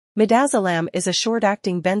Midazolam is a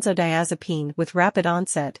short-acting benzodiazepine with rapid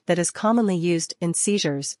onset that is commonly used in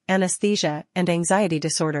seizures, anesthesia, and anxiety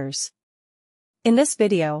disorders. In this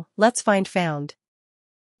video, let's find found.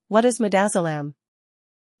 What is midazolam?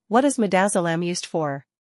 What is midazolam used for?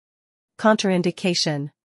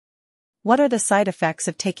 Contraindication. What are the side effects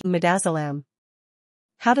of taking midazolam?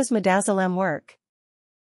 How does midazolam work?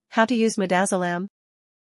 How to use midazolam?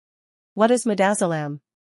 What is midazolam?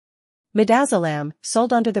 Midazolam,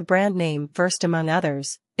 sold under the brand name First among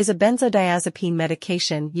others, is a benzodiazepine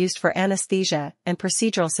medication used for anesthesia and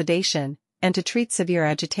procedural sedation, and to treat severe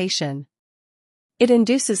agitation. It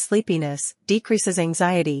induces sleepiness, decreases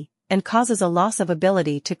anxiety, and causes a loss of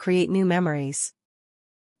ability to create new memories.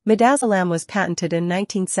 Midazolam was patented in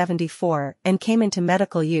 1974 and came into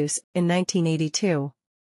medical use in 1982.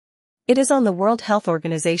 It is on the World Health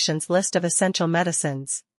Organization's list of essential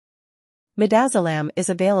medicines. Midazolam is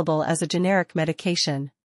available as a generic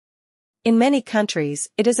medication. In many countries,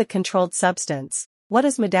 it is a controlled substance. What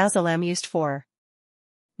is midazolam used for?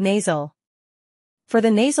 Nasal. For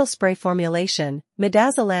the nasal spray formulation,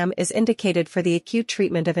 midazolam is indicated for the acute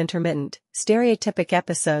treatment of intermittent, stereotypic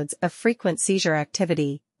episodes of frequent seizure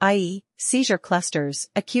activity, i.e., seizure clusters,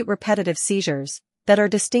 acute repetitive seizures, that are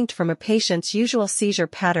distinct from a patient's usual seizure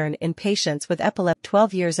pattern in patients with epilepsy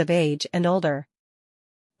 12 years of age and older.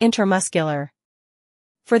 Intramuscular.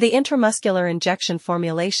 For the intramuscular injection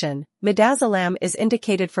formulation, midazolam is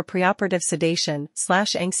indicated for preoperative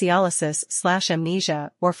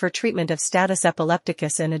sedation/anxiolysis/amnesia or for treatment of status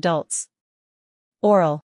epilepticus in adults.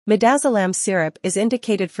 Oral. Midazolam syrup is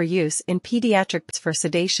indicated for use in pediatrics for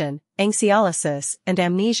sedation, anxiolysis, and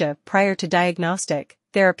amnesia prior to diagnostic,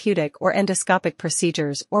 therapeutic or endoscopic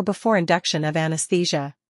procedures or before induction of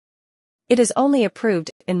anesthesia. It is only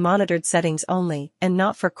approved in monitored settings only and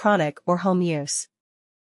not for chronic or home use.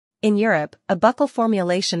 In Europe, a buccal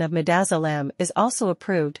formulation of midazolam is also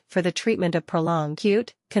approved for the treatment of prolonged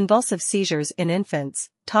acute, convulsive seizures in infants,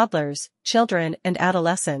 toddlers, children and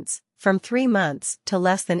adolescents, from 3 months to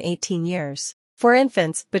less than 18 years. For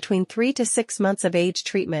infants between 3 to 6 months of age,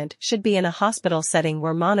 treatment should be in a hospital setting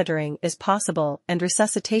where monitoring is possible and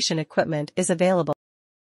resuscitation equipment is available.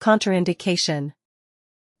 Contraindication.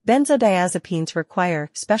 Benzodiazepines require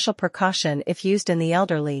special precaution if used in the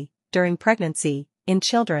elderly, during pregnancy, in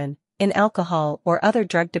children, in alcohol or other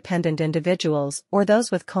drug-dependent individuals or those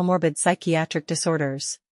with comorbid psychiatric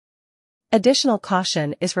disorders. Additional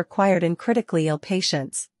caution is required in critically ill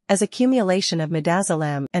patients, as accumulation of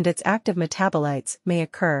midazolam and its active metabolites may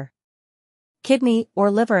occur. Kidney or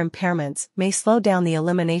liver impairments may slow down the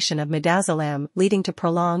elimination of midazolam, leading to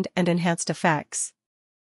prolonged and enhanced effects.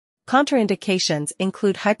 Contraindications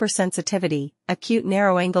include hypersensitivity, acute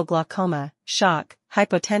narrow-angle glaucoma, shock,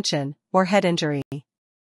 hypotension, or head injury.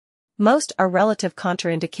 Most are relative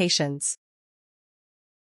contraindications.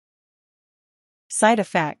 Side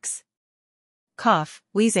effects: cough,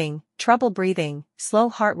 wheezing, trouble breathing, slow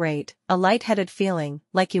heart rate, a lightheaded feeling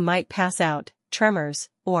like you might pass out, tremors,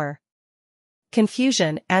 or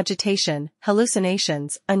confusion, agitation,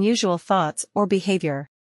 hallucinations, unusual thoughts or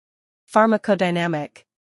behavior. Pharmacodynamic.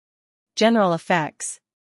 General effects.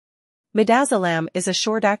 Midazolam is a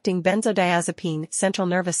short-acting benzodiazepine central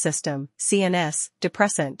nervous system (CNS)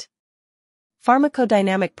 depressant.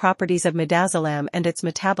 Pharmacodynamic properties of midazolam and its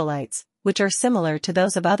metabolites, which are similar to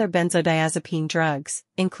those of other benzodiazepine drugs,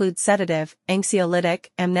 include sedative, anxiolytic,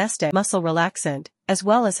 amnestic, muscle relaxant, as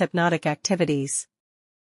well as hypnotic activities.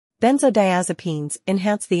 Benzodiazepines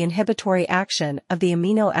enhance the inhibitory action of the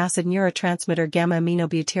amino acid neurotransmitter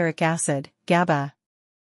gamma-aminobutyric acid, GABA.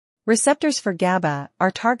 Receptors for GABA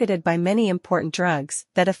are targeted by many important drugs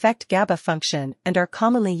that affect GABA function and are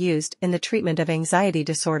commonly used in the treatment of anxiety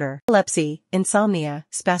disorder, epilepsy, insomnia,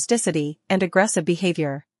 spasticity, and aggressive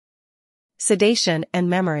behavior. Sedation and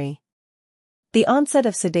memory. The onset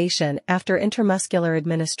of sedation after intramuscular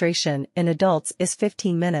administration in adults is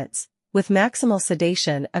 15 minutes, with maximal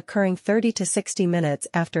sedation occurring 30 to 60 minutes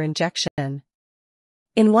after injection.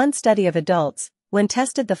 In one study of adults, when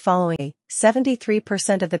tested the following,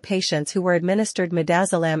 73% of the patients who were administered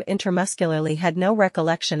midazolam intramuscularly had no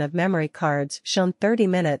recollection of memory cards shown 30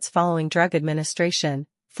 minutes following drug administration,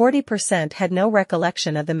 40% had no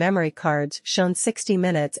recollection of the memory cards shown 60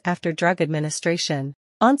 minutes after drug administration.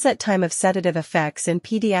 Onset time of sedative effects in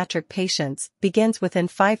pediatric patients begins within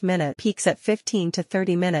 5 minutes, peaks at 15 to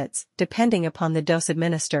 30 minutes, depending upon the dose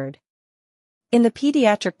administered. In the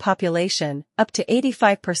pediatric population, up to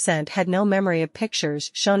 85% had no memory of pictures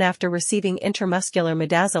shown after receiving intramuscular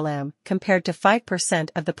midazolam, compared to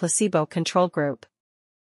 5% of the placebo control group.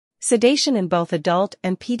 Sedation in both adult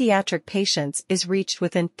and pediatric patients is reached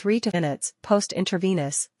within 3 to 5 minutes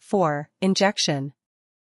post-intravenous, 4, injection.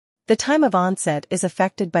 The time of onset is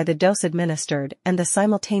affected by the dose administered and the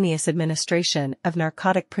simultaneous administration of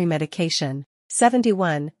narcotic premedication.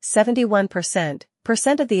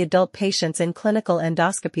 71% of the adult patients in clinical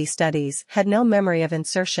endoscopy studies had no memory of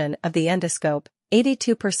insertion of the endoscope,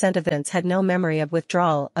 82% of them had no memory of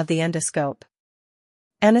withdrawal of the endoscope.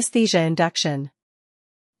 Anesthesia induction.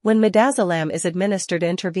 When midazolam is administered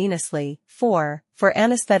intravenously, for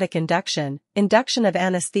anesthetic induction, induction of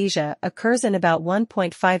anesthesia occurs in about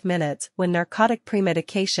 1.5 minutes when narcotic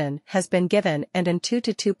premedication has been given and in 2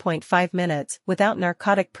 to 2.5 minutes without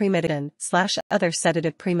narcotic premedication/other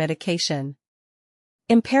sedative premedication.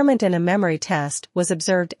 Impairment in a memory test was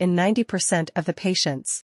observed in 90% of the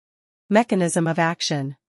patients. Mechanism of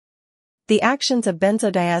action. The actions of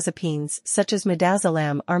benzodiazepines such as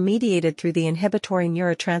midazolam are mediated through the inhibitory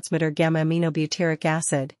neurotransmitter gamma-aminobutyric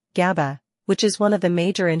acid, GABA, which is one of the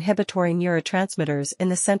major inhibitory neurotransmitters in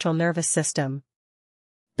the central nervous system.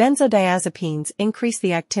 Benzodiazepines increase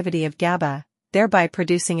the activity of GABA, thereby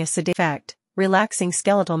producing a sedating effect, relaxing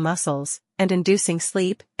skeletal muscles, and inducing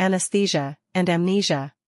sleep, anesthesia, and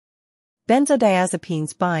amnesia.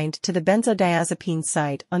 Benzodiazepines bind to the benzodiazepine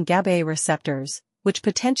site on GABA receptors, which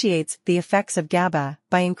potentiates the effects of GABA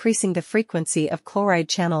by increasing the frequency of chloride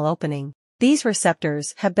channel opening. These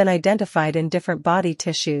receptors have been identified in different body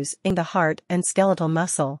tissues in the heart and skeletal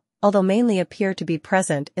muscle, although mainly appear to be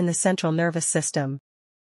present in the central nervous system.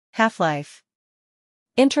 Half-life.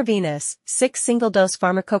 Intravenous, 6 single-dose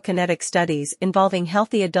pharmacokinetic studies involving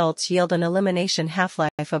healthy adults yield an elimination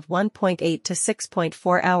half-life of 1.8 to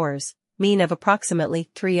 6.4 hours, mean of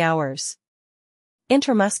approximately 3 hours.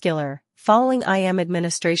 Intramuscular. Following IM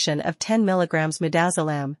administration of 10 mg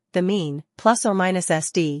midazolam, the mean, plus or minus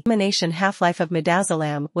SD, elimination half-life of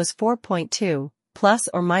midazolam was 4.2, plus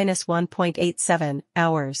or minus 1.87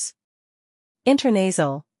 hours.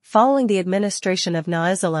 Intranasal. Following the administration of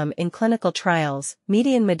midazolam in clinical trials,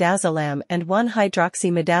 median midazolam and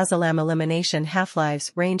 1-hydroxymidazolam elimination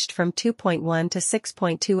half-lives ranged from 2.1 to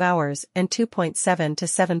 6.2 hours and 2.7 to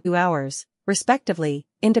 7 hours, respectively,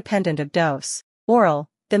 independent of dose. Oral.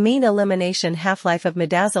 The mean elimination half-life of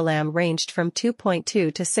midazolam ranged from 2.2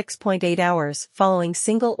 to 6.8 hours following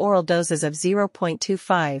single oral doses of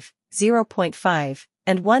 0.25, 0.5,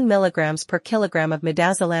 and 1 mg per kilogram of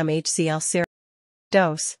midazolam HCl serum.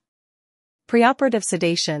 Dose. Preoperative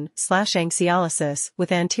sedation/anxiolysis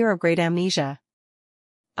with anterograde amnesia.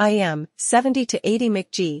 IM, 70 to 80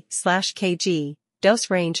 mcg/kg, dose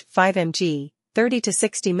range 5 mg, 30 to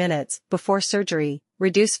 60 minutes before surgery.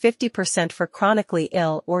 Reduce 50% for chronically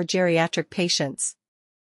ill or geriatric patients.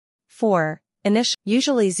 4. Initial,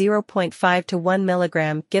 usually 0.5 to 1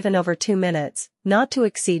 mg given over 2 minutes, not to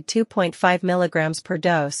exceed 2.5 mg per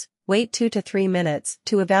dose, wait 2 to 3 minutes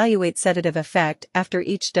to evaluate sedative effect after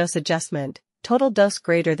each dose adjustment, total dose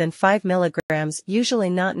greater than 5 mg usually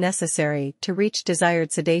not necessary to reach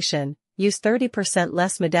desired sedation, use 30%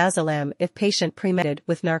 less midazolam if patient premeditated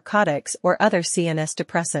with narcotics or other CNS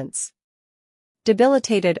depressants.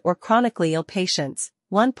 Debilitated or chronically ill patients,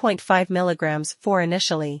 1.5 mg for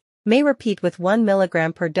initially, may repeat with 1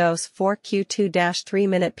 mg per dose for Q2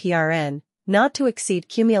 3-minute PRN, not to exceed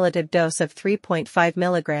cumulative dose of 3.5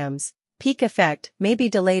 mg. Peak effect may be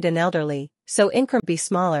delayed in elderly, so increment be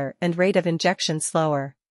smaller and rate of injection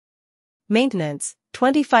slower. Maintenance,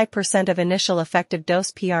 25% of initial effective dose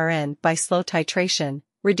PRN by slow titration.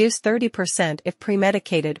 Reduce 30% if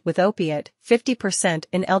premedicated with opiate, 50%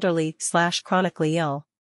 in elderly/chronically ill.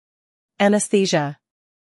 Anesthesia.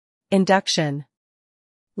 Induction.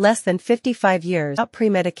 Less than 55 years without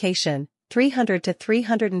premedication, 300 to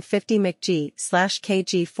 350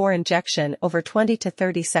 mcg/kg for injection over 20 to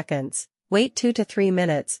 30 seconds, wait 2 to 3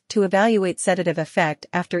 minutes to evaluate sedative effect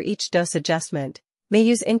after each dose adjustment, may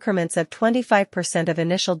use increments of 25% of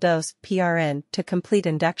initial dose PRN to complete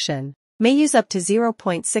induction. May use up to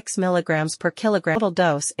 0.6 mg per kilogram total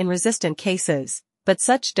dose in resistant cases, but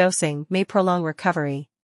such dosing may prolong recovery.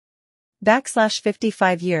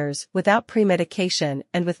 55 years without premedication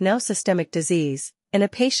and with no systemic disease, in a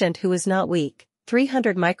patient who is not weak,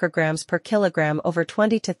 300 micrograms per kilogram over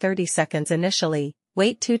 20 to 30 seconds initially,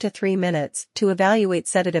 wait 2 to 3 minutes to evaluate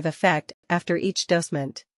sedative effect after each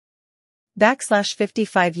dosement.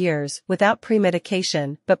 55 years without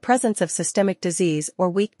premedication but presence of systemic disease or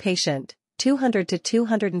weak patient, 200 to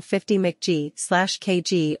 250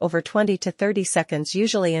 mcg/kg over 20 to 30 seconds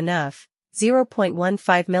usually enough,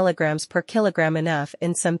 0.15 mg per kilogram enough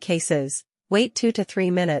in some cases, wait 2 to 3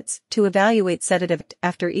 minutes to evaluate sedative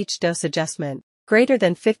after each dose adjustment. Greater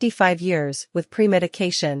than 55 years with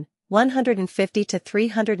premedication, 150 to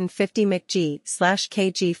 350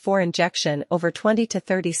 mcg/kg for injection over 20 to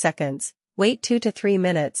 30 seconds. Wait 2 to 3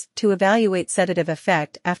 minutes to evaluate sedative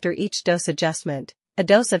effect after each dose adjustment. A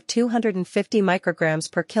dose of 250 micrograms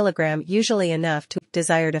per kilogram usually enough to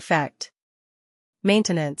desired effect.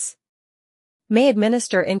 Maintenance. May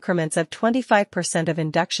administer increments of 25% of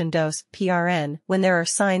induction dose (PRN) when there are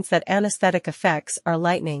signs that anesthetic effects are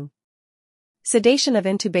lightening. Sedation of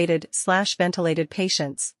intubated/ventilated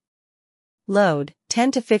patients. Load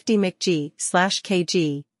 10 to 50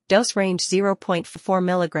 mcg/kg. Dose range 0.4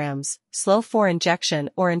 mg, slow for injection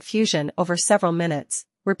or infusion over several minutes,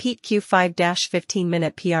 repeat Q5-15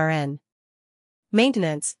 minute PRN.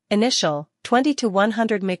 Maintenance, initial, 20 to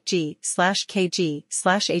 100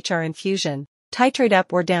 mcg/kg/HR infusion, titrate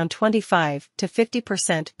up or down 25 to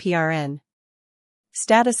 50% PRN.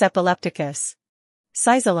 Status epilepticus.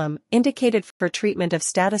 Midazolam, indicated for treatment of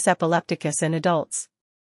status epilepticus in adults.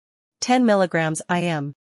 10 mg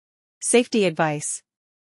IM. Safety advice.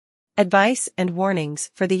 Advice and warnings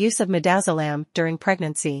for the use of midazolam during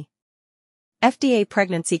pregnancy. FDA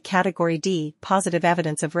Pregnancy Category D Positive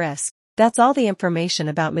evidence of risk. That's all the information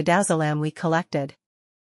about midazolam we collected.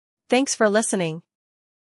 Thanks for listening.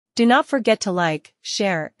 Do not forget to like,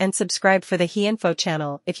 share, and subscribe for the HeInfo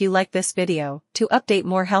channel if you like this video to update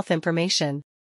more health information.